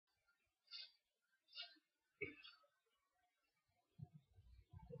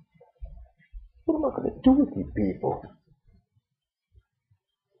I'm not going to do with you people.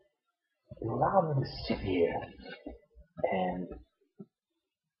 You allow me to sit here and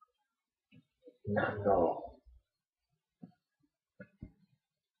not know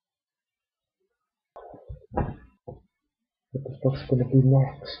what the fuck's going to be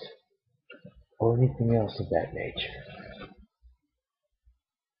next, or anything else of that nature.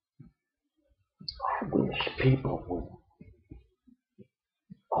 I wish people would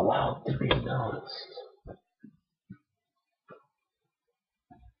allow it to be noticed.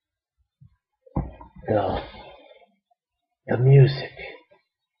 The music,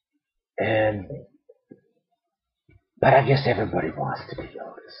 but I guess everybody wants to be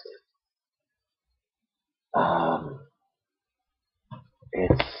noticed.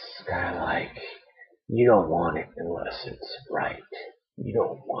 It's kind of like you don't want it unless it's right. You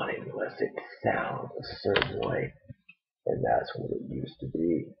don't want it unless it sounds a certain way, and that's what it used to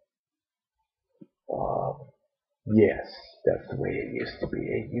be. Yes, that's the way it used to be.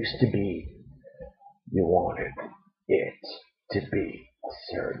 It used to be you wanted it to be a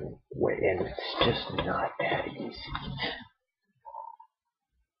certain way, and it's just not that easy.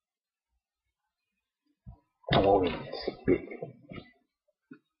 I won't even speak.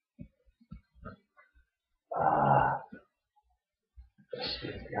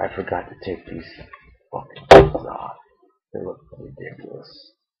 Excuse me, I forgot to take these fucking things off. They look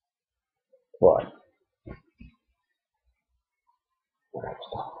ridiculous. But what I was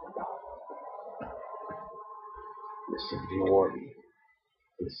talking about, the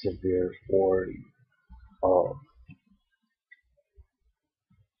severity of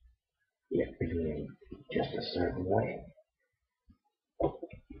it being just a certain way.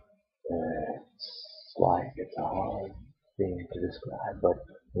 It's like it's a hard thing to describe, but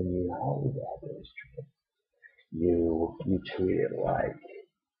when you hold that instrument, you treat it like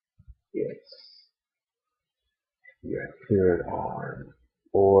it's your third arm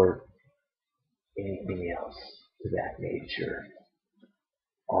or anything else to that nature.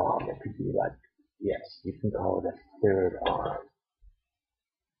 It could be like, yes, you can call it a third arm,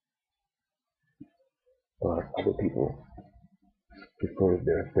 but other people prefer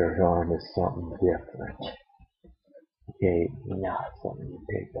their third arm as something different. Okay, not something you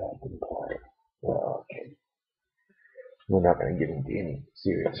pick up and play. Well, okay, we're not going to get into any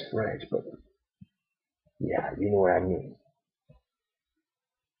serious French, but yeah, you know what I mean.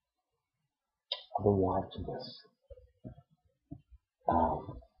 I've been watching this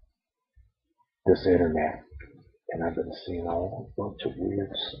internet, and I've been seeing a whole bunch of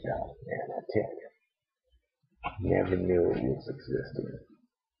weird stuff, man, I tell you. Never knew it was existing.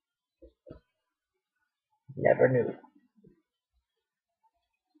 Never knew.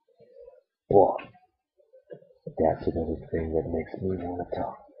 But that's another thing that makes me want to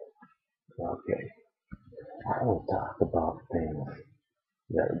talk. Okay. I will talk about things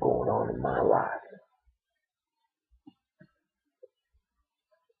that are going on in my life.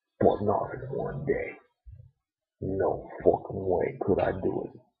 But not in one day. No fucking way could I do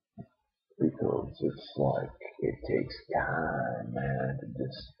it. Because it's like, it takes time, man, to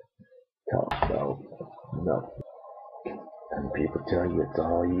just talk about nothing. And people tell you it's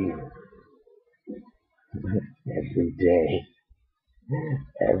all you. Every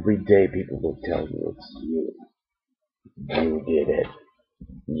day people will tell you it's you. You did it.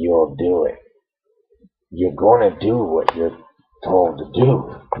 You'll do it. You're gonna do what you're told to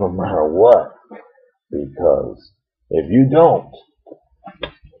do, no matter what. Because if you don't,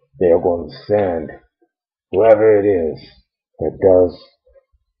 they're going to send whoever it is that does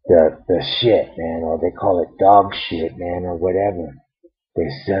the shit, man, or they call it dog shit, man, or whatever. They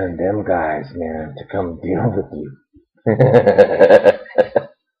send them guys, man, to come deal with you.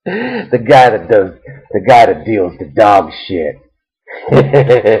 the guy that deals the dog shit.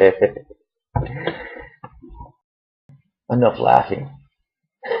 Enough laughing.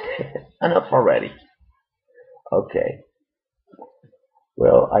 Enough already. Okay.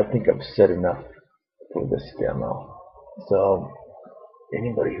 Well, I think I've said enough for this demo. So,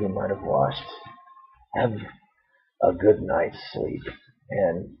 anybody who might have watched, have a good night's sleep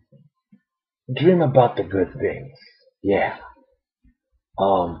and dream about the good things. Yeah.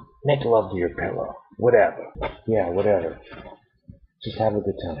 Make love to your pillow. Whatever. Yeah, whatever. Just have a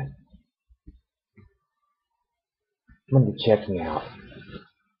good time. I'm going to be checking out.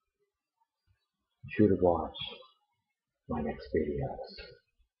 Be sure to watch my next videos.